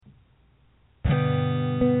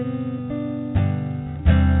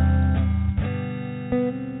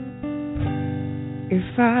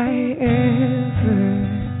I ever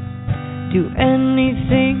do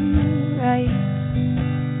anything right,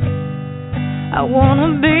 I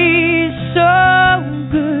wanna be so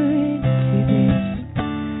good to this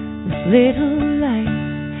little life.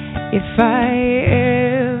 If I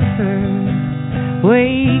ever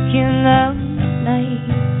wake in the night,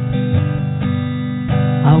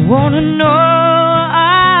 I wanna know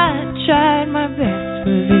I tried my best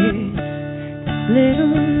for this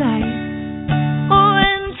little life. Oh,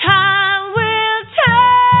 and time will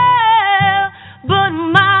tell, but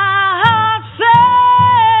my heart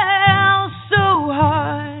fell so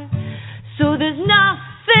hard, so there's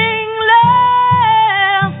nothing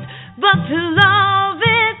left but to love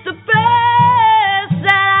it the best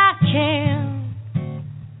that I can,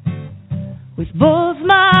 with both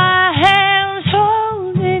my hands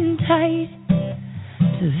holding tight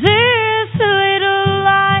to this little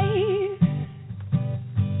life.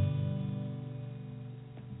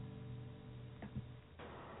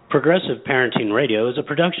 Progressive Parenting Radio is a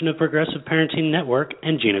production of Progressive Parenting Network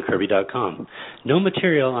and GinaKirby.com. No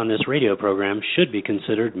material on this radio program should be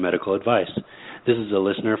considered medical advice. This is a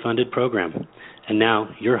listener-funded program. And now,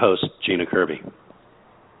 your host, Gina Kirby.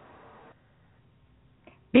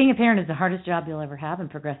 Being a parent is the hardest job you'll ever have, and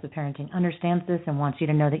Progressive Parenting understands this and wants you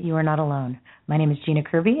to know that you are not alone. My name is Gina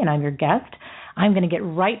Kirby, and I'm your guest. I'm going to get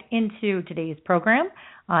right into today's program.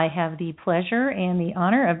 I have the pleasure and the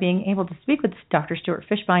honor of being able to speak with Dr. Stuart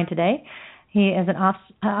Fischbein today. He is an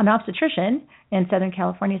obstetrician in Southern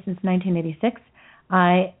California since 1986.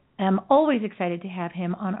 I am always excited to have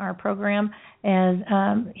him on our program, as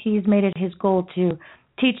he's made it his goal to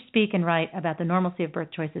teach, speak, and write about the normalcy of birth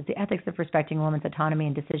choices, the ethics of respecting a woman's autonomy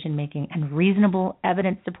and decision-making, and reasonable,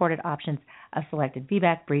 evidence-supported options of selected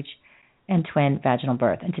VBAC, breech, and twin vaginal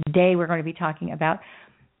birth. And today we're going to be talking about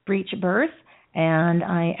breech birth, and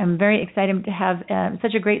I am very excited to have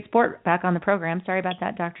such a great sport back on the program. Sorry about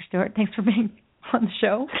that, Dr. Stewart. Thanks for being on the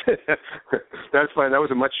show. That's fine. That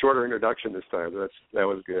was a much shorter introduction this time. That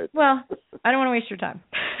was good. Well, I don't want to waste your time.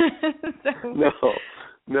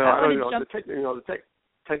 No, I don't know. The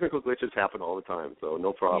technical glitches happen all the time, so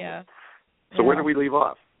no problem. Yeah. So where did we leave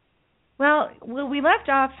off? Well, we left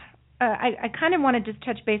off, I kind of want to just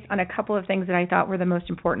touch base on a couple of things that I thought were the most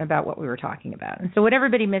important about what we were talking about. And so what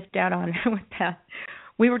everybody missed out on with that,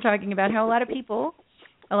 we were talking about how a lot of people,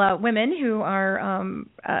 a lot of women who are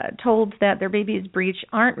told that their baby is breech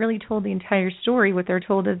aren't really told the entire story. What they're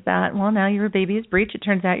told is that, well, now your baby is breech. It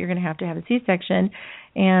turns out you're going to have a C-section.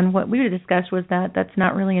 And what we discussed was that that's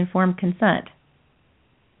not really informed consent.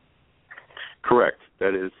 Correct.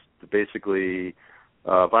 That is basically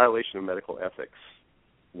a violation of medical ethics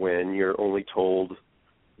when you're only told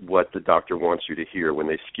what the doctor wants you to hear, when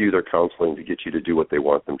they skew their counseling to get you to do what they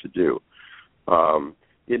want them to do.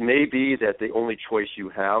 It may be that the only choice you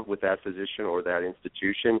have with that physician or that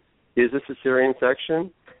institution is a cesarean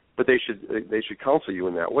section, but they should counsel you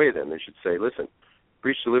in that way then. They should say, listen,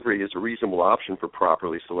 breech delivery is a reasonable option for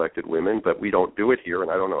properly selected women, but we don't do it here,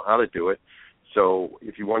 and I don't know how to do it. So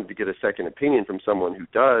if you wanted to get a second opinion from someone who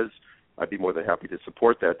does, I'd be more than happy to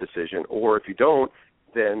support that decision. Or if you don't,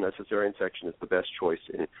 then a cesarean section is the best choice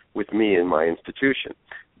with me in my institution.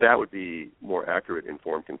 That would be more accurate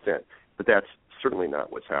informed consent. But that's certainly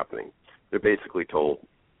not what's happening. They're basically told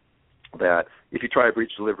that if you try a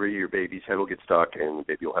breech delivery, your baby's head will get stuck and the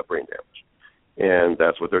baby will have brain damage. And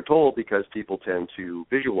that's what they're told because people tend to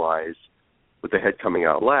visualize with the head coming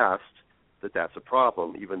out last that that's a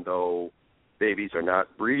problem, even though babies are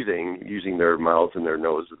not breathing using their mouths and their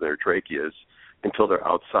nose and their tracheas until they're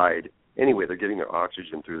outside. Anyway, they're getting their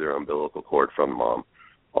oxygen through their umbilical cord from mom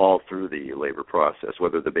all through the labor process,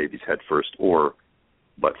 whether the baby's head first or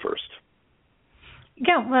butt first.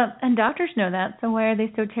 Yeah, well, and doctors know that, so why are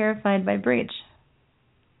they so terrified by breech?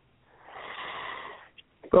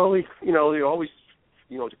 Well, you always,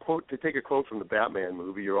 to take a quote from the Batman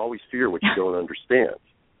movie, you always fear what you don't understand.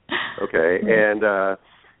 Okay, and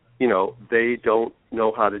they don't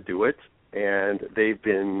know how to do it, and they've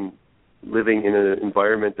been living in an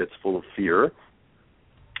environment that's full of fear.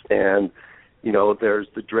 And, there's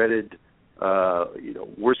the dreaded,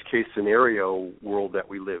 worst-case scenario world that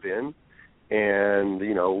we live in. And,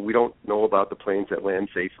 we don't know about the planes that land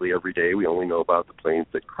safely every day. We only know about the planes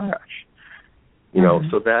that crash.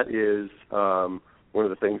 So that is one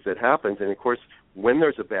of the things that happens. And, of course, when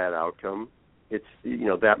there's a bad outcome, it's,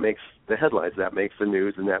 that makes the headlines, that makes the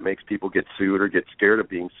news, and that makes people get sued or get scared of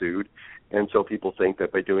being sued. And so people think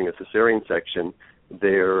that by doing a cesarean section,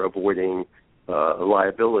 they're avoiding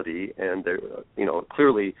liability. And,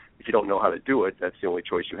 clearly, if you don't know how to do it, that's the only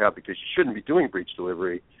choice you have because you shouldn't be doing breech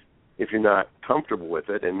delivery if you're not comfortable with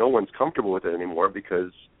it, and no one's comfortable with it anymore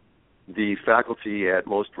because the faculty at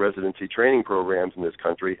most residency training programs in this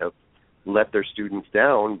country have let their students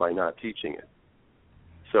down by not teaching it.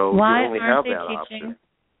 So you only have that option.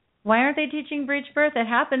 Why aren't they teaching breech birth? It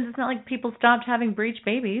happens. It's not like people stopped having breech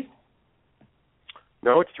babies.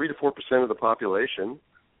 No, it's 3 to 4% of the population.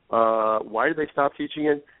 Why did they stop teaching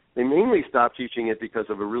it? They mainly stopped teaching it because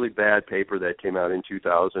of a really bad paper that came out in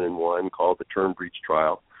 2001 called the Term Breech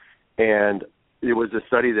Trial. And it was a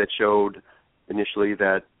study that showed initially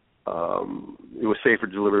that it was safer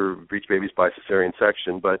to deliver breech babies by cesarean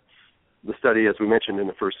section, but the study, as we mentioned in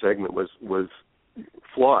the first segment, was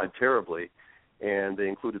flawed terribly, and they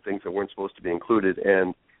included things that weren't supposed to be included.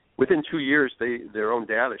 And within 2 years, their own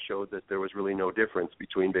data showed that there was really no difference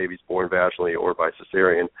between babies born vaginally or by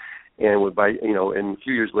cesarean. And and a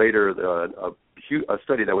few years later, a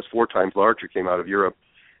study that was 4 times larger came out of Europe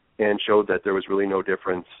and showed that there was really no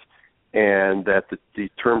difference, and that the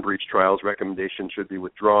term breech trials recommendation should be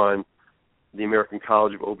withdrawn. The American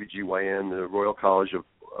College of OBGYN, the Royal College of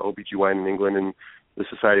OBGYN in England, and the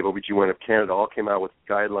Society of OBGYN of Canada all came out with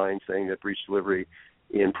guidelines saying that breech delivery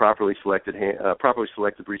in properly selected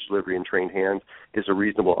breech delivery in trained hands is a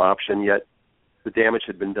reasonable option. Yet the damage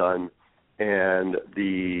had been done, and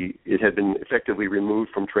it had been effectively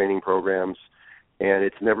removed from training programs, and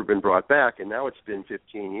it's never been brought back. And now it's been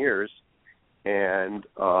 15 years, and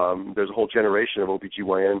there's a whole generation of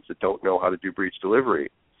OBGYNs that don't know how to do breech delivery.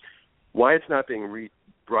 Why it's not being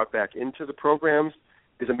brought back into the programs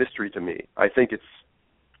is a mystery to me. I think it's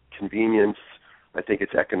convenience. I think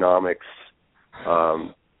it's economics.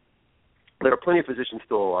 There are plenty of physicians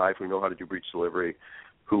still alive who know how to do breech delivery,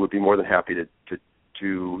 who would be more than happy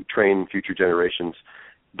to train future generations,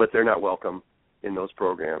 but they're not welcome in those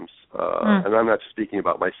programs. And I'm not speaking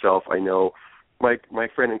about myself. I know my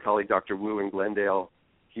friend and colleague, Dr. Wu in Glendale,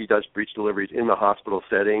 he does breech deliveries in the hospital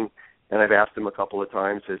setting, and I've asked him a couple of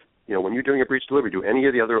times, when you're doing a breech delivery, do any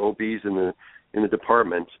of the other OBs in the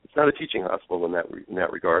department, it's not a teaching hospital in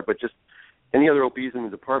that regard, but just any other OBs in the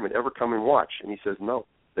department ever come and watch? And he says, no,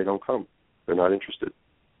 they don't come. They're not interested.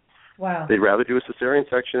 Wow. They'd rather do a cesarean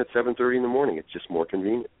section at 7:30 in the morning. It's just more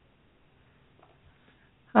convenient.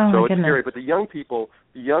 Oh, so my it's goodness. scary. But the young people,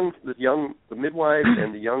 the midwives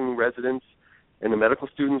and the young residents and the medical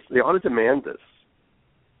students, they ought to demand this.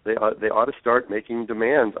 They ought to start making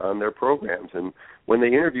demands on their programs. And when they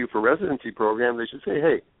interview for residency programs, they should say,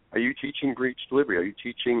 hey, are you teaching breech delivery? Are you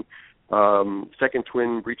teaching second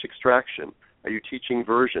twin breech extraction? Are you teaching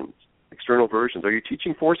versions, external versions? Are you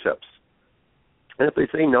teaching forceps? And if they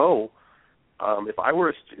say no, if I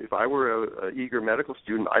were an eager medical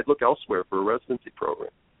student, I'd look elsewhere for a residency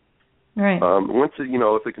program. Right. Once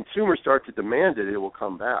if the consumers start to demand it, it will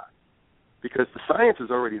come back, because the science is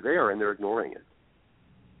already there and they're ignoring it.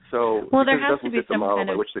 So there has to be some model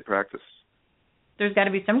by which they practice. There's got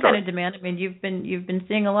to be some kind of demand. I mean, you've been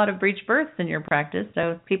seeing a lot of breech births in your practice,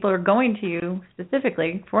 so people are going to you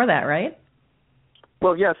specifically for that, right?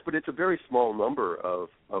 Well, yes, but it's a very small number of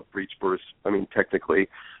breech births. I mean, technically,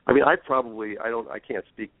 I can't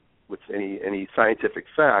speak with any scientific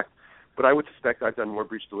fact, but I would suspect I've done more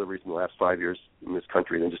breech deliveries in the last 5 years in this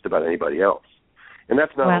country than just about anybody else, and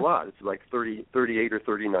that's not a lot. It's like 38 or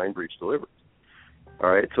 39 breech deliveries. All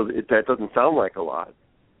right, so that doesn't sound like a lot,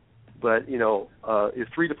 but if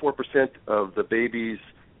 3 to 4% of the babies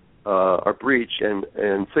are breech, and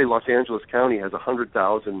say Los Angeles County has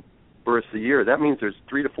 100,000 births a year, that means there's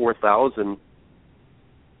 3,000 to 4,000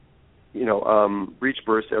 breech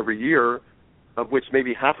births every year, of which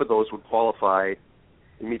maybe half of those would qualify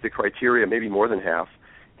and meet the criteria, maybe more than half.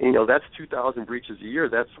 And, that's 2,000 breaches a year.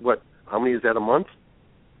 That's how many is that a month?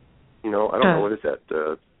 I don't know, what is that?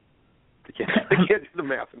 I can't do the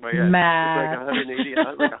math in my head. Math.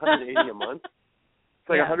 It's like 180 a month. It's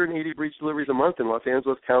like 180 breech deliveries a month in Los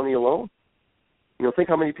Angeles County alone. Think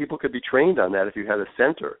how many people could be trained on that if you had a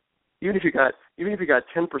center. Even if you got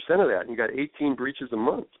 10% of that, and you got 18 breaches a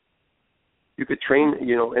month, you could train.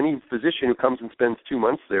 Any physician who comes and spends 2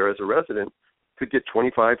 months there as a resident could get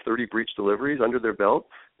 25, 30 breech deliveries under their belt.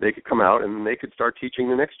 They could come out and they could start teaching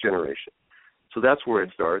the next generation. So that's where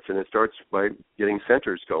it starts, and it starts by getting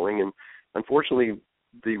centers going. And unfortunately,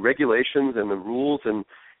 the regulations and the rules and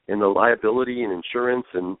the liability and insurance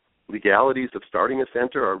and legalities of starting a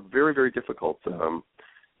center are very, very difficult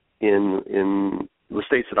in the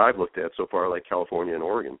states that I've looked at so far, like California and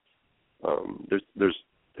Oregon.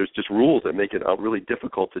 There's just rules that make it really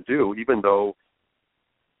difficult to do, even though,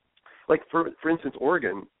 like for instance,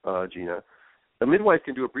 Oregon, Gina, a midwife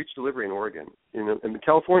can do a breech delivery in Oregon. In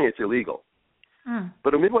California, it's illegal.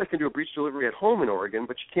 But a midwife can do a breech delivery at home in Oregon,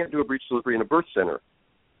 but she can't do a breech delivery in a birth center.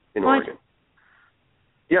 in Oregon.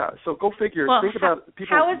 Yeah, so go figure. Well, think about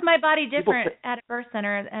people. How is my body different at a birth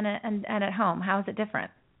center and at home? How is it different?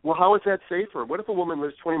 Well, how is that safer? What if a woman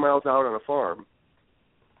lives 20 miles out on a farm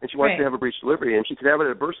and she wants to have a breech delivery, and she could have it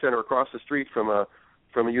at a birth center across the street from a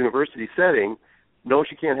university setting? No,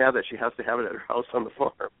 she can't have that. She has to have it at her house on the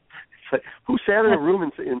farm. It's like, who sat in a room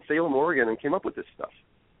in Salem, Oregon, and came up with this stuff?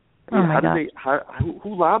 I mean,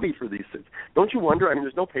 who lobbied for these things? Don't you wonder? I mean,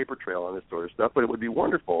 there's no paper trail on this sort of stuff, but it would be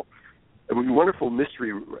wonderful. It would be a wonderful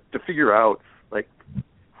mystery to figure out, like,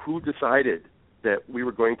 who decided that we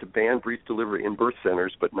were going to ban breech delivery in birth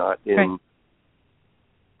centers but not in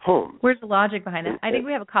homes. Where's the logic behind it? I think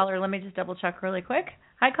we have a caller. Let me just double check really quick.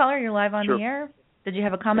 Hi, caller. You're live on the air. Did you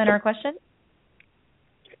have a comment or a question?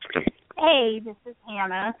 Hey, this is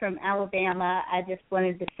Hannah from Alabama. I just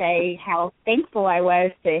wanted to say how thankful I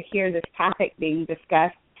was to hear this topic being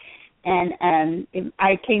discussed. And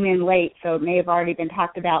I came in late, so it may have already been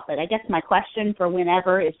talked about, but I guess my question for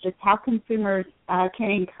whenever is just how consumers can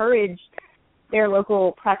encourage their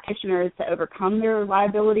local practitioners to overcome their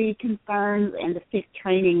liability concerns and to seek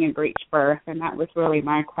training in breech birth. And that was really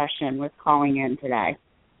my question with calling in today.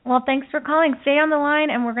 Well, thanks for calling. Stay on the line,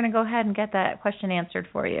 and we're going to go ahead and get that question answered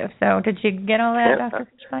for you. So did you get all that, Dr.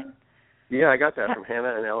 Fischbein? Yeah, I got that from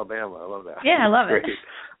Hannah in Alabama. I love that. Yeah, I love it.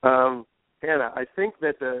 Hannah, I think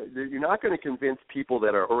that you're not going to convince people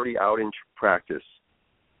that are already out in practice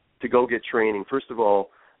to go get training. First of all,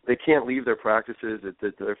 they can't leave their practices,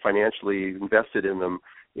 that they're financially invested in them.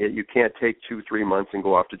 You can't take 2-3 months and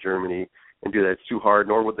go off to Germany and do that. It's too hard,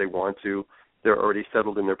 nor would they want to. They're already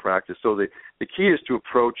settled in their practice. So the key is to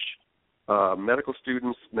approach medical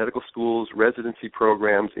students, medical schools, residency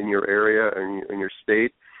programs in your area and in your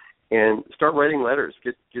state, and start writing letters.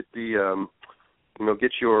 Get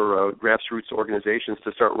your grassroots organizations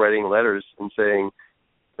to start writing letters and saying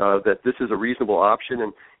that this is a reasonable option.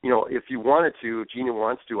 And if you wanted to, if Gina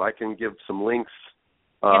wants to, I can give some links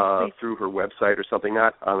through her website or something,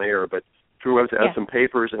 not on air, but through her website, some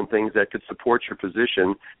papers and things that could support your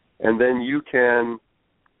position. And then you can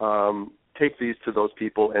take these to those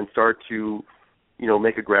people and start to,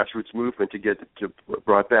 make a grassroots movement to get it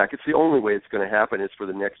brought back. It's the only way it's going to happen is for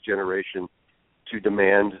the next generation to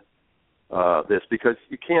demand this, because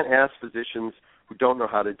you can't ask physicians who don't know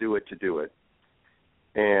how to do it.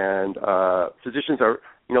 And physicians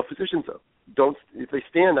don't, if they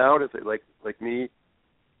stand out as like me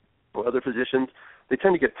or other physicians, they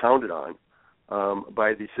tend to get pounded on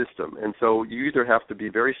by the system. And so you either have to be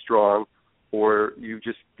very strong or you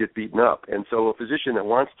just get beaten up. And so a physician that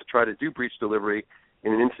wants to try to do breech delivery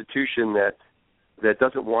in an institution that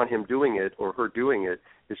doesn't want him doing it or her doing it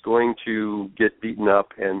is going to get beaten up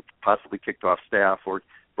and possibly kicked off staff or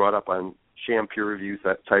brought up on sham peer reviews,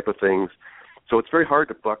 that type of things. So it's very hard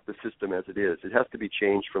to buck the system as it is. It has to be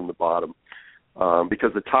changed from the bottom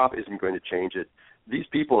because the top isn't going to change it. These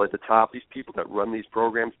people at the top, these people that run these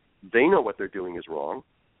programs, they know what they're doing is wrong,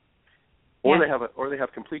 or they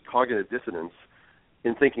have complete cognitive dissonance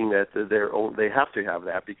in thinking that they have to have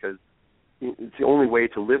that because it's the only way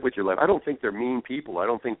to live with your life. I don't think they're mean people. I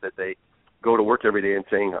don't think that they go to work every day and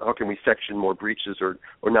saying, how can we section more breeches or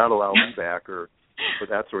not allow me back or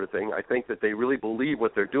that sort of thing. I think that they really believe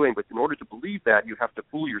what they're doing, but in order to believe that, you have to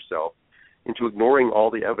fool yourself into ignoring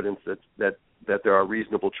all the evidence that there are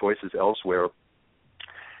reasonable choices elsewhere.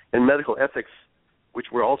 And medical ethics, which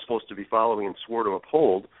we're all supposed to be following and swore to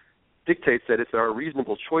uphold, dictates that if there are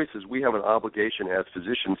reasonable choices, we have an obligation as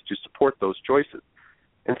physicians to support those choices.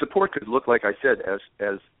 And support could look like I said, as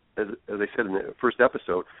I said in the first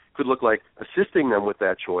episode, could look like assisting them with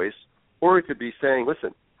that choice, or it could be saying,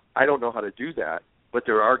 listen, I don't know how to do that, but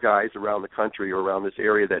there are guys around the country or around this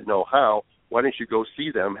area that know how. Why don't you go see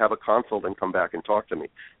them, have a consult, and come back and talk to me?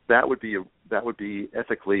 That would be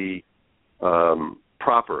ethically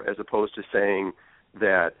proper, as opposed to saying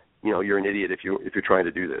that you're an idiot if you're trying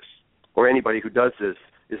to do this, or anybody who does this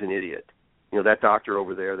is an idiot. That doctor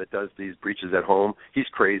over there that does these breeches at home, he's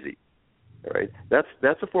crazy. All right,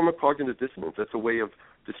 that's a form of cognitive dissonance. That's a way of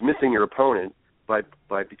dismissing your opponent by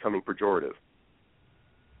becoming pejorative.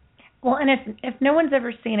 Well, and if no one's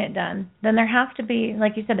ever seen it done, then there has to be,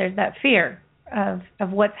 like you said, there's that fear of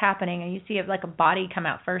what's happening, and you see it like a body come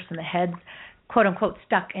out first and the head's quote unquote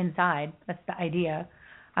stuck inside. That's the idea.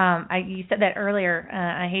 You said that earlier.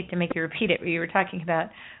 I hate to make you repeat it, but you were talking about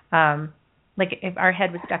like if our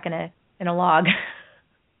head was stuck in a log.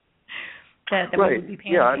 that right. We would be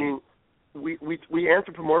panicking. Yeah, I mean, we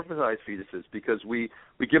anthropomorphize fetuses because we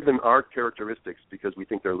give them our characteristics because we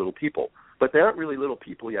think they're little people, but they aren't really little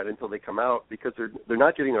people yet until they come out because they're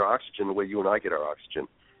not getting their oxygen the way you and I get our oxygen.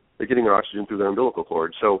 They're getting their oxygen through their umbilical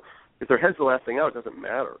cord. So If their head's the last thing out, it doesn't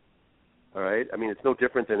matter. All right? I mean, it's no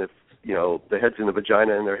different than if, the head's in the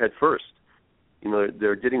vagina and their head first.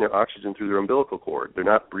 They're getting their oxygen through their umbilical cord. They're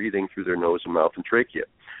not breathing through their nose and mouth and trachea.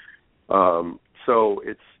 So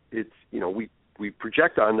it's we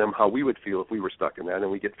project on them how we would feel if we were stuck in that, and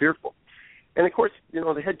we get fearful. And, of course,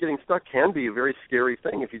 the head getting stuck can be a very scary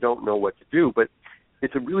thing if you don't know what to do, but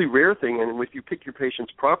it's a really rare thing, and if you pick your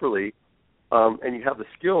patients properly and you have the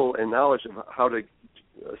skill and knowledge of how to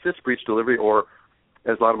assist breech delivery, or,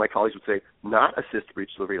 as a lot of my colleagues would say, not assist breech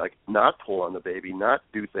delivery, like not pull on the baby, not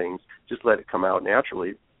do things, just let it come out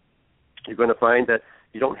naturally, you're going to find that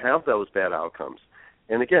you don't have those bad outcomes.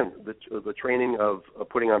 And, again, the training of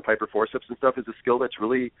putting on Piper forceps and stuff is a skill that's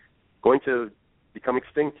really going to become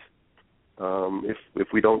extinct if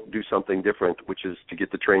we don't do something different, which is to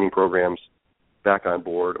get the training programs back on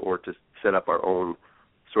board, or to set up our own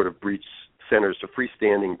sort of breech centers, so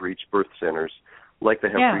freestanding breech birth centers, like they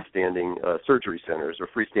have freestanding surgery centers, or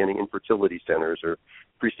freestanding infertility centers, or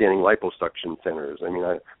freestanding liposuction centers. I mean,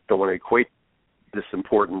 I don't want to equate this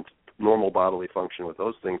important normal bodily function with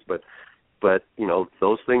those things, but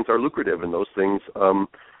those things are lucrative, and those things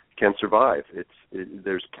can survive.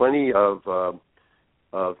 There's plenty of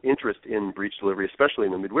interest in breech delivery, especially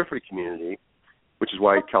in the midwifery community, which is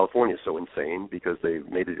why California is so insane, because they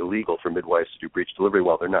made it illegal for midwives to do breech delivery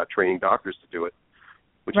while they're not training doctors to do it,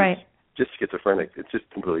 which is just schizophrenic. It's just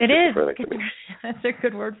completely schizophrenic to me. That's a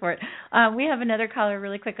good word for it. We have another caller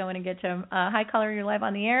really quick. I want to get to him. Hi, caller. You're live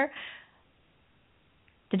on the air.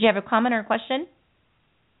 Did you have a comment or a question?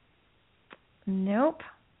 Nope.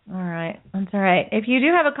 All right. That's all right. If you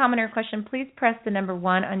do have a comment or a question, please press the number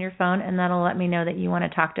 1 on your phone, and that'll let me know that you want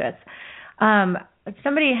to talk to us.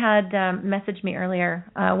 Somebody had messaged me earlier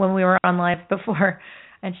when we were on live before,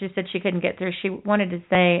 and she said she couldn't get through. She wanted to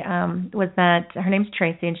say was that her name's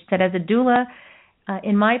Tracy, and she said, as a doula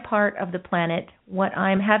in my part of the planet, what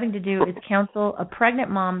I'm having to do is counsel a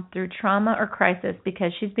pregnant mom through trauma or crisis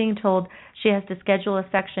because she's being told she has to schedule a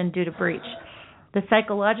section due to breech. The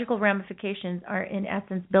psychological ramifications are, in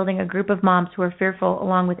essence, building a group of moms who are fearful,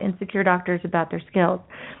 along with insecure doctors, about their skills.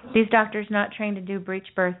 These doctors not trained to do breech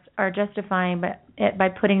births are justifying it by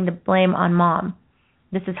putting the blame on mom.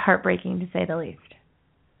 This is heartbreaking, to say the least.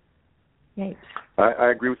 Yikes.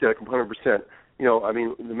 I agree with that 100%. I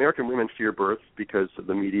mean, the American women fear birth because of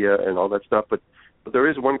the media and all that stuff, but there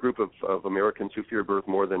is one group of Americans who fear birth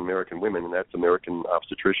more than American women, and that's American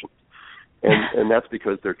obstetricians. And that's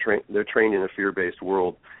because they're trained in a fear-based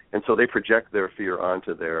world, and so they project their fear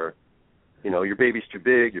onto their, your baby's too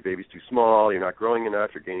big, your baby's too small, you're not growing enough,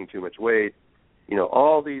 you're gaining too much weight,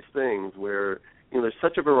 all these things where there's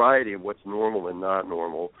such a variety of what's normal and not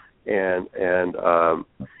normal, and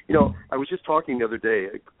I was just talking the other day.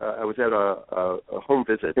 I was at a home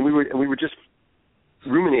visit, and we were just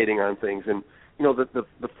ruminating on things, and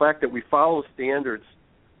the fact that we follow standards.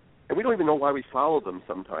 And we don't even know why we follow them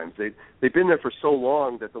sometimes. They've been there for so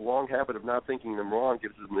long that the long habit of not thinking them wrong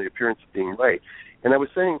gives them the appearance of being right. And I was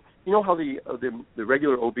saying, how the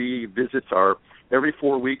regular OB visits are every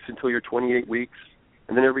 4 weeks until you're 28 weeks,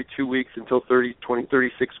 and then every 2 weeks until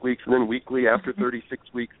 36 weeks, and then weekly after 36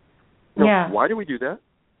 weeks. Why do we do that?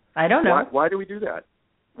 I don't know. Why do we do that?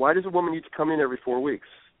 Why does a woman need to come in every 4 weeks?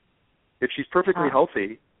 If she's perfectly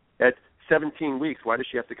healthy at 17 weeks, why does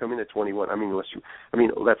she have to come in at 21? I mean,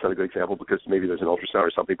 that's not a good example because maybe there's an ultrasound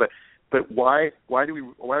or something. But why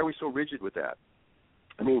are we so rigid with that?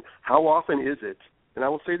 I mean, how often is it? And I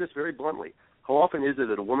will say this very bluntly: how often is it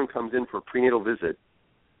that a woman comes in for a prenatal visit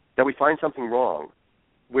that we find something wrong,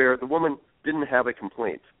 where the woman didn't have a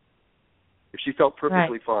complaint, if she felt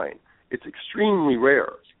perfectly fine? It's extremely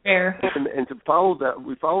rare. And to follow that,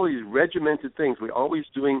 we follow these regimented things. We're always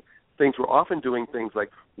doing things. We're often doing things like,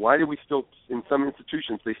 why do we still, in some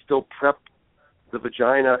institutions, they still prep the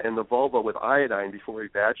vagina and the vulva with iodine before a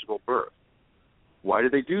vaginal birth? Why do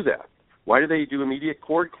they do that? Why do they do immediate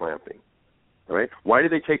cord clamping? All right? Why do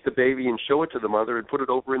they take the baby and show it to the mother and put it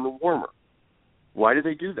over in the warmer? Why do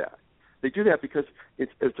they do that? They do that because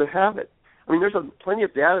it's a habit. I mean, there's plenty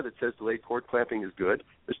of data that says delayed cord clamping is good.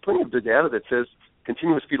 There's plenty of data that says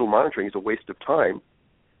continuous fetal monitoring is a waste of time.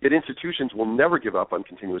 Yet institutions will never give up on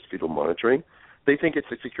continuous fetal monitoring. They think it's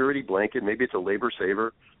a security blanket. Maybe it's a labor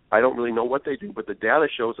saver. I don't really know what they do, but the data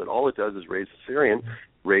shows that all it does is raise cesarean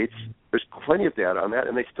rates. There's plenty of data on that,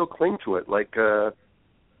 and they still cling to it like a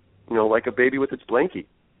baby with its blankie,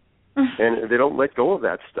 and they don't let go of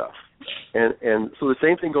that stuff. And so the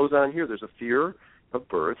same thing goes on here. There's a fear of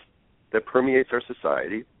birth that permeates our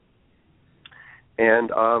society,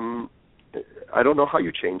 and I don't know how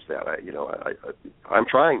you change that. I'm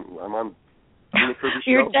trying. I'm on Gina Kirby's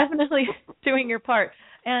show. You're definitely doing your part.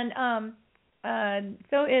 And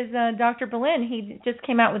so is Dr. Boleyn. He just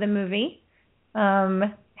came out with a movie,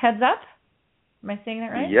 Heads Up. Am I saying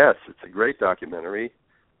that right? Yes, it's a great documentary.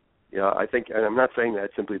 Yeah, I think, and I'm not saying that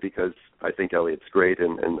simply because I think Elliot's great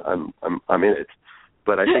and I'm in it,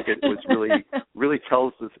 but I think it was really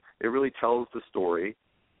tells the story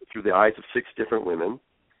through the eyes of 6 different women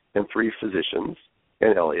and 3 physicians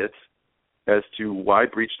and Elliot as to why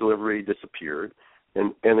breech delivery disappeared,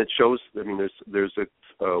 and it shows. I mean, there's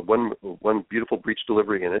one beautiful breech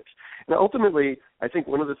delivery in it, and ultimately, I think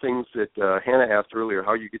one of the things that Hannah asked earlier,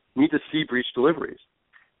 how you need to see breech deliveries,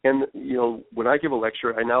 and when I give a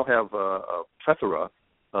lecture, I now have a plethora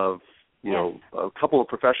of a couple of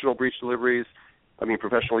professional breech deliveries,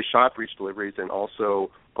 professionally shot breech deliveries, and also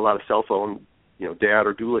a lot of cell phone, dad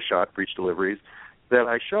or doula shot breech deliveries that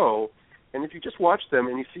I show. And if you just watch them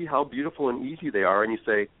and you see how beautiful and easy they are, and you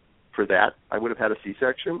say, for that, I would have had a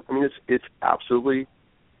C-section. I mean, it's absolutely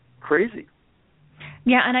crazy.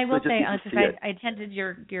 Yeah, and I will say, I attended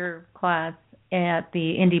your class at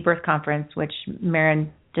the Indie Birth Conference, which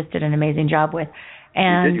Marin just did an amazing job with.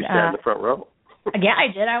 And you sat in the front row. Yeah, I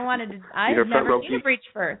did. I've never seen a breech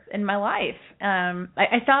birth in my life.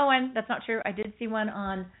 I saw one. That's not true. I did see one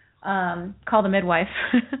on Call the Midwife.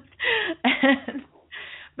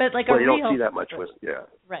 But like you don't see that much with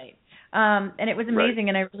right. And it was amazing,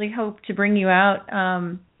 and I really hope to bring you out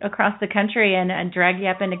across the country and drag you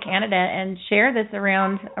up into Canada and share this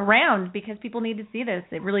around because people need to see this.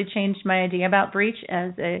 It really changed my idea about breech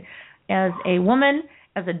as a woman,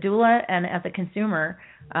 as a doula, and as a consumer.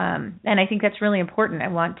 And I think that's really important. I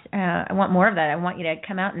want more of that. I want you to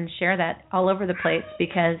come out and share that all over the place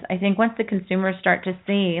because I think once the consumers start to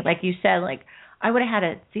see, like you said, like I would have had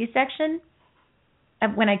a C-section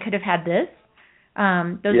when I could have had this.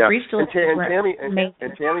 Those breech deliveries were amazing.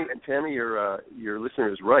 And Tammy, your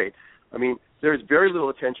listener is right. I mean, there's very little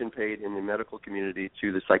attention paid in the medical community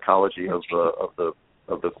to the psychology of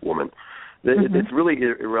the woman. Mm-hmm. It's really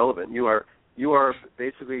irrelevant. You are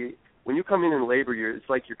basically, when you come in labor, it's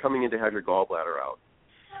like you're coming in to have your gallbladder out,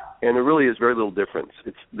 and there really is very little difference.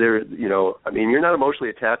 It's there, you're not emotionally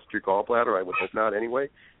attached to your gallbladder. I would hope not, anyway.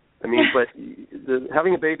 I mean, but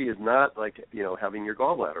having a baby is not like having your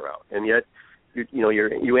gallbladder out, and yet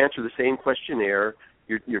you answer the same questionnaire.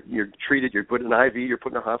 You're treated. You're put in an IV. You're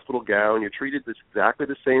put in a hospital gown. You're treated exactly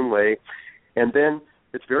the same way, and then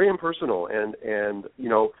it's very impersonal. And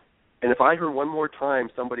if I heard one more time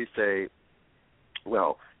somebody say,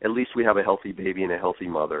 "Well, at least we have a healthy baby and a healthy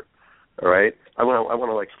mother," all right, I want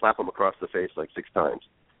to like slap them across the face like 6 times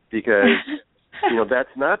because. That's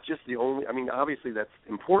not just the only. I mean, obviously that's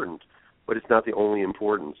important, but it's not the only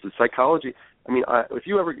importance. The psychology. I mean,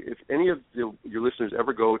 if any of your listeners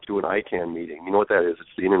ever go to an ICANN meeting, you know what that is? It's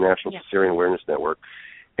the International Cesarean Awareness Network,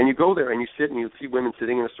 and you go there and you sit and you see women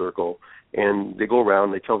sitting in a circle, and they go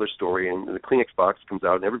around, they tell their story, and the Kleenex box comes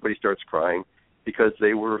out, and everybody starts crying because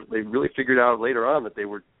they really figured out later on that they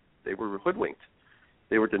were hoodwinked.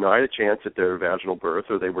 They were denied a chance at their vaginal birth,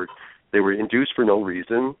 or they were induced for no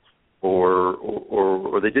reason. Or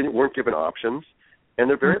they weren't given options, and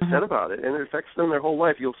they're very upset about it, and it affects them their whole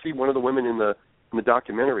life. You'll see one of the women in the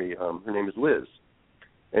documentary. Her name is Liz,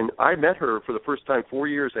 and I met her for the first time 4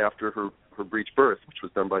 years after her breech birth, which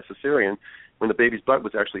was done by cesarean, when the baby's butt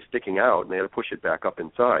was actually sticking out, and they had to push it back up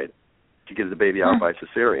inside to get the baby out by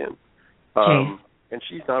cesarean. And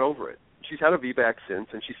she's not over it. She's had a VBAC since,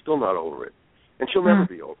 and she's still not over it, and she'll never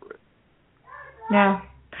be over it. Yeah.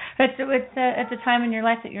 It's a time in your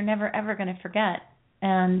life that you're never, ever going to forget.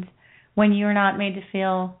 And when you're not made to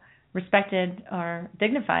feel respected or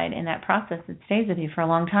dignified in that process, it stays with you for a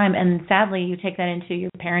long time. And sadly, you take that into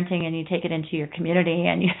your parenting and you take it into your community.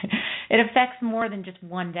 And it affects more than just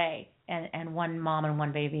one day and one mom and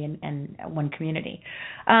one baby and one community.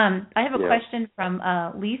 I have a question from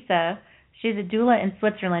Lisa. She's a doula in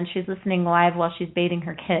Switzerland. She's listening live while she's bathing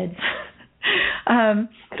her kids.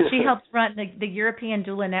 She helps run the European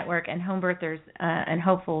Doula Network and home birthers and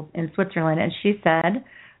hopefuls in Switzerland, and she said,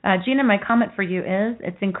 Gina, my comment for you is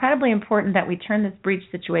it's incredibly important that we turn this breech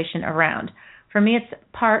situation around. For me, it's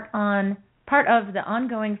part of the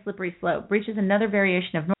ongoing slippery slope. Breech is another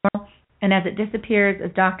variation of normal, and as it disappears,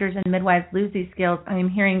 as doctors and midwives lose these skills, I am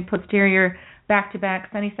hearing posterior, back-to-back,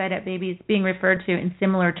 sunny-side-up babies being referred to in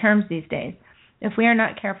similar terms these days. If we are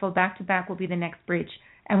not careful, back-to-back will be the next breech,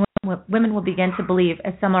 and women will begin to believe,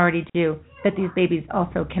 as some already do, that these babies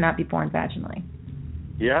also cannot be born vaginally.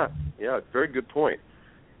 Yeah, very good point.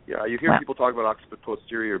 Yeah, you hear people talk about occiput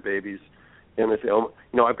posterior babies, and they say,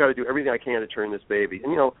 I've got to do everything I can to turn this baby.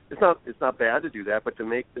 And, it's not bad to do that, but to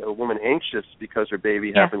make a woman anxious because her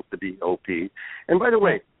baby happens to be OP. And by the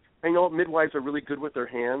way, I know midwives are really good with their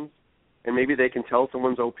hands, and maybe they can tell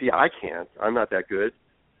someone's OP. I can't. I'm not that good,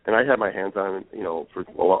 and I had my hands on, for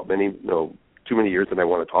too many years than I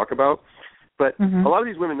want to talk about. But a lot of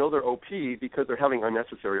these women know they're OP because they're having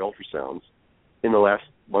unnecessary ultrasounds in the last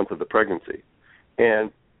month of the pregnancy.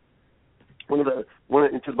 And to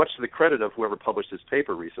much to the credit of whoever published this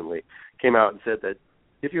paper recently, came out and said that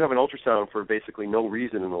if you have an ultrasound for basically no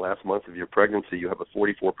reason in the last month of your pregnancy, you have a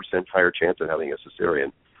 44% higher chance of having a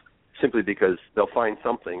cesarean, simply because they'll find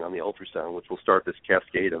something on the ultrasound which will start this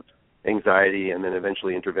cascade of anxiety and then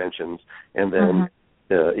eventually interventions and then,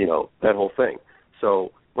 that whole thing.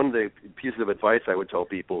 So one of the pieces of advice I would tell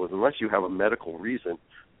people is, unless you have a medical reason,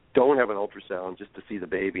 don't have an ultrasound just to see the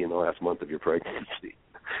baby in the last month of your pregnancy,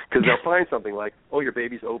 because they'll find something like, oh, your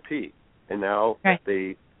baby's OP, and now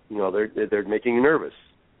they're making you nervous,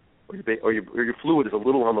 or your fluid is a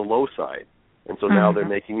little on the low side, and so now they're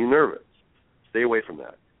making you nervous. Stay away from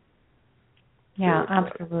that. Yeah,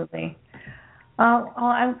 absolutely.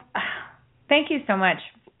 Thank you so much,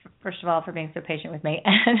 first of all, for being so patient with me.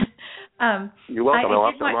 You're welcome.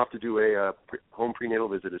 I'm off to do a home prenatal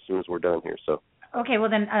visit as soon as we're done here. So. Okay, well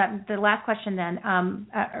then, the last question then.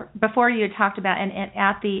 Before you had talked about, and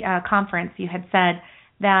at the conference, you had said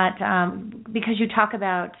that because you talk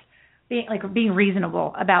about being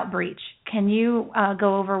reasonable about breech. Can you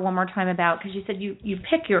go over one more time about, because you said you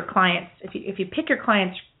pick your clients. If you pick your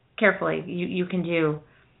clients carefully, you can do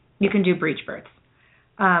breech births.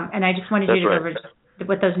 And I just wanted you to go over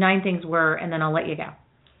what those 9 things were, and then I'll let you go.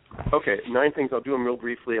 Okay, 9 things. I'll do them real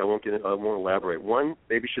briefly. I won't elaborate. 1,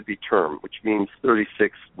 baby should be term, which means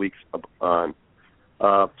 36 weeks on.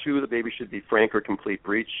 2, the baby should be frank or complete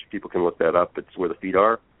breech. People can look that up. It's where the feet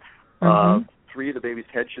are. 3, the baby's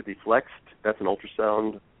head should be flexed. That's an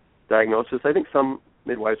ultrasound diagnosis. I think some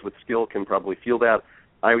midwives with skill can probably feel that.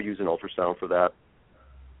 I would use an ultrasound for that.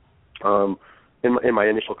 In my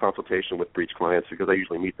initial consultation with breech clients, because I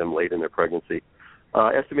usually meet them late in their pregnancy.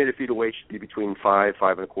 Estimated fetal weight should be between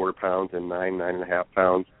 5.25 pounds, and 9.5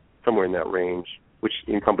 pounds, somewhere in that range, which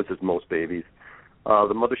encompasses most babies.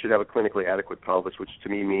 The mother should have a clinically adequate pelvis, which to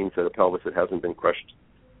me means that a pelvis that hasn't been crushed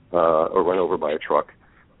or run over by a truck.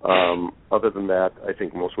 Other than that, I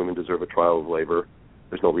think most women deserve a trial of labor.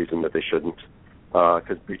 There's no reason that they shouldn't,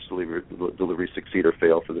 because breech deliveries succeed or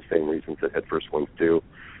fail for the same reasons that head first ones do.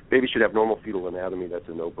 Baby should have normal fetal anatomy. That's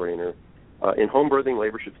a no-brainer. In home birthing,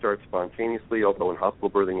 labor should start spontaneously, although in hospital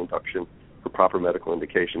birthing, induction for proper medical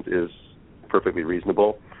indications is perfectly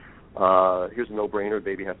reasonable. Here's a no-brainer.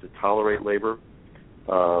 Baby has to tolerate labor,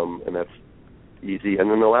 and that's easy.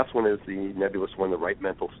 And then the last one is the nebulous one. The right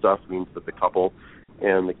mental stuff means that the couple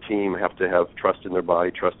and the team have to have trust in their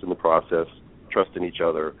body, trust in the process, trust in each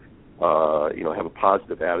other, have a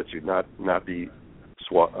positive attitude, not be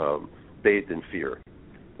bathed in fear.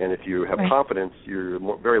 And if you have confidence, you're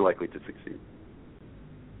very likely to succeed.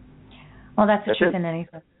 Well, that's the truth in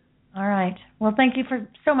anything. All right. Well, thank you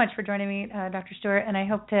so much for joining me, Dr. Stuart, and I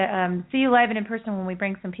hope to see you live and in person when we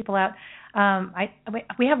bring some people out.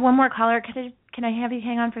 We have one more caller. Can I have you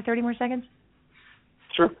hang on for 30 more seconds?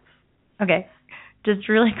 Sure. Okay. Just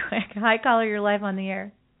really quick. Hi, caller. You're live on the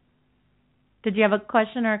air. Did you have a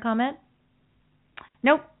question or a comment?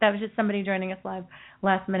 Nope. That was just somebody joining us live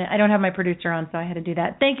last minute. I don't have my producer on, so I had to do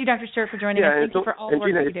that. Thank you, Dr. Stuart, for joining us. Thank you for all the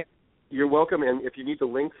work that you do. You're welcome. And if you need the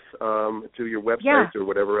links to your website or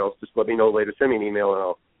whatever else, just let me know later. Send me an email, and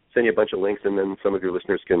I'll send you a bunch of links, and then some of your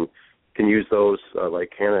listeners can use those, like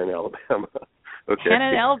Hannah in Alabama. Okay. Hannah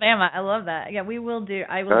in Alabama. I love that. Yeah, we will do.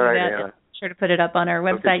 I will do that. Yeah. Be sure to put it up on our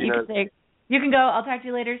website. Okay, you can go. I'll talk to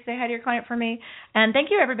you later. Say hi to your client for me. And thank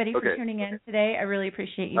you, everybody, for tuning in today. I really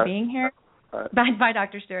appreciate you being here. Bye,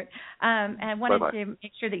 Dr. Stuart. And I wanted to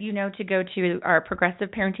make sure that you know to go to our Progressive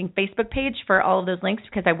Parenting Facebook page for all of those links,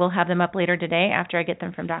 because I will have them up later today after I get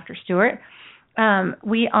them from Dr. Stuart.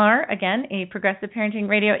 We are, again, a Progressive Parenting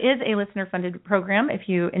Radio is a listener-funded program. If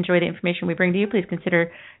you enjoy the information we bring to you, please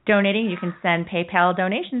consider donating. You can send PayPal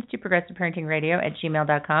donations to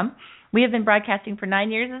progressiveparentingradio@gmail.com. We have been broadcasting for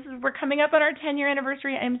 9 years. We're coming up on our 10-year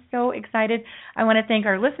anniversary. I'm so excited. I want to thank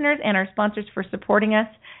our listeners and our sponsors for supporting us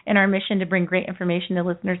in our mission to bring great information to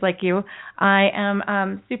listeners like you. I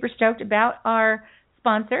am super stoked about our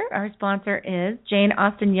sponsor. Our sponsor is Jane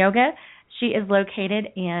Austen Yoga. She is located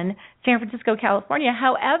in San Francisco, California.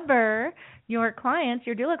 However, your clients,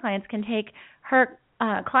 your doula clients, can take her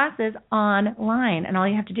classes online, and all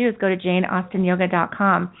you have to do is go to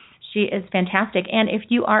janeaustenyoga.com. She is fantastic. And if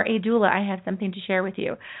you are a doula, I have something to share with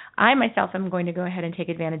you. I myself am going to go ahead and take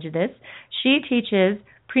advantage of this. She teaches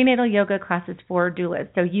prenatal yoga classes for doulas,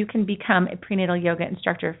 so you can become a prenatal yoga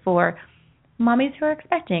instructor for mommies who are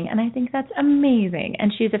expecting, and I think that's amazing.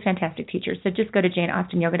 And she's a fantastic teacher. So just go to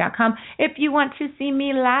janeaustenyoga.com. If you want to see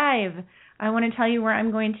me live, I want to tell you where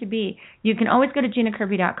I'm going to be. You can always go to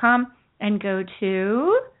GinaKirby.com and go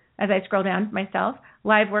to, as I scroll down myself,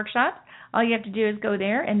 live workshops. All you have to do is go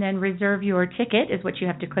there and then reserve your ticket is what you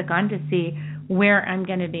have to click on to see where I'm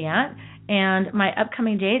going to be at. And my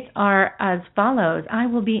upcoming dates are as follows. I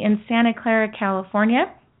will be in Santa Clara, California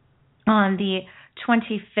on the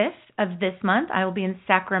 25th of this month. I will be in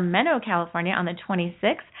Sacramento, California on the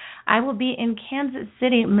 26th. I will be in Kansas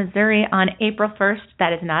City, Missouri on April 1st.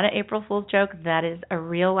 That is not an April Fool's joke. That is a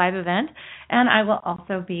real live event. And I will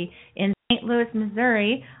also be in St. Louis,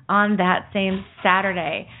 Missouri on that same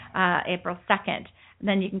Saturday, April 2nd.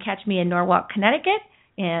 Then you can catch me in Norwalk, Connecticut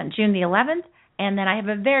in June the 11th. And then I have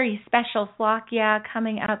a very special flock,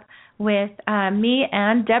 coming up with me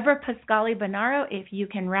and Deborah Pascali-Bonaro. If you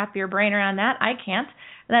can wrap your brain around that, I can't.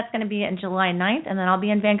 That's going to be in July 9th. And then I'll be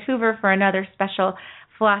in Vancouver for another special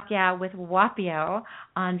flock, with Wapio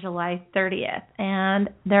on July 30th. And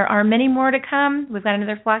there are many more to come. We've got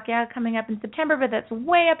another flock, coming up in September, but that's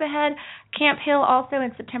way up ahead. Camp Hill also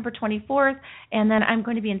in September 24th. And then I'm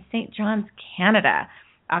going to be in St. John's, Canada,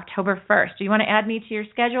 October 1st. Do you want to add me to your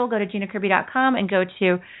schedule? Go to GinaKirby.com and go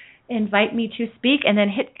to invite me to speak, and then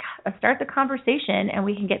hit start the conversation, and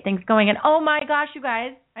we can get things going. And oh my gosh, you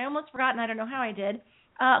guys, I almost forgot, and I don't know how I did.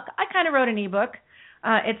 I kind of wrote an ebook.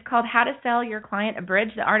 It's called How to Sell Your Client a Bridge,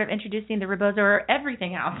 the Art of Introducing the Rebozo or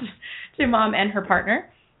Everything Else to Mom and Her Partner.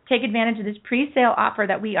 Take advantage of this pre-sale offer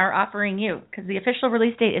that we are offering you, because the official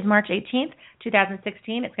release date is March 18th,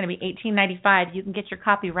 2016. It's going to be $18.95. You can get your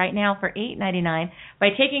copy right now for $8.99. By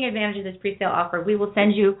taking advantage of this pre-sale offer, we will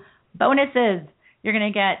send you bonuses. You're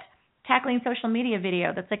going to get Tackling Social Media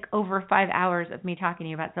video that's like over 5 hours of me talking to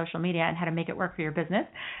you about social media and how to make it work for your business,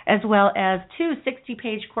 as well as 2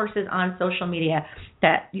 60-page courses on social media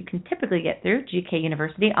that you can typically get through GK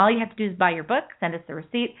University. All you have to do is buy your book, send us the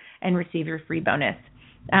receipt, and receive your free bonus.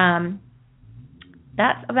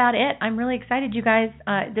 That's about it. I'm really excited, you guys.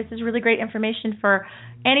 This is really great information for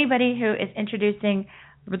anybody who is introducing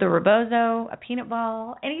the Rebozo, a peanut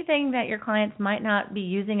ball, anything that your clients might not be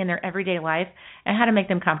using in their everyday life, and how to make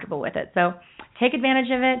them comfortable with it. So take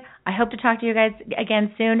advantage of it. I hope to talk to you guys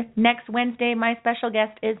again soon. Next Wednesday, my special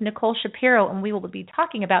guest is Nicole Shapiro, and we will be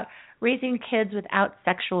talking about raising kids without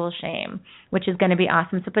sexual shame, which is going to be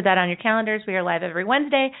awesome. So put that on your calendars. We are live every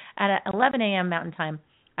Wednesday at 11 a.m. Mountain Time.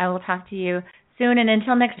 I will talk to you soon, and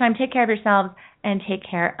until next time, take care of yourselves and take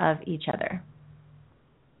care of each other.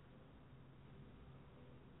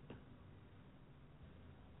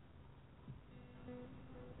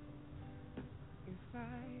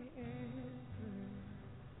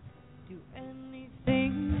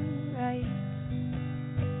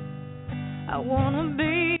 I wanna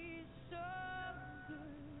be so good,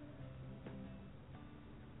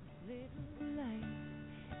 little light.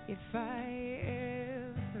 If I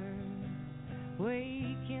ever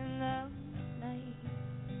wake in the night,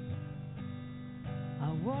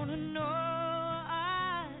 I wanna know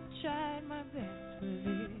I tried my best with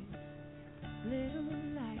this little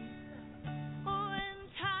light. Oh, and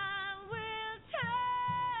time will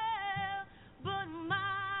tell, but my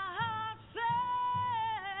heart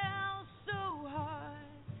fell so hard,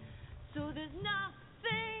 so there's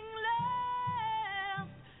nothing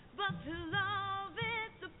left but to love.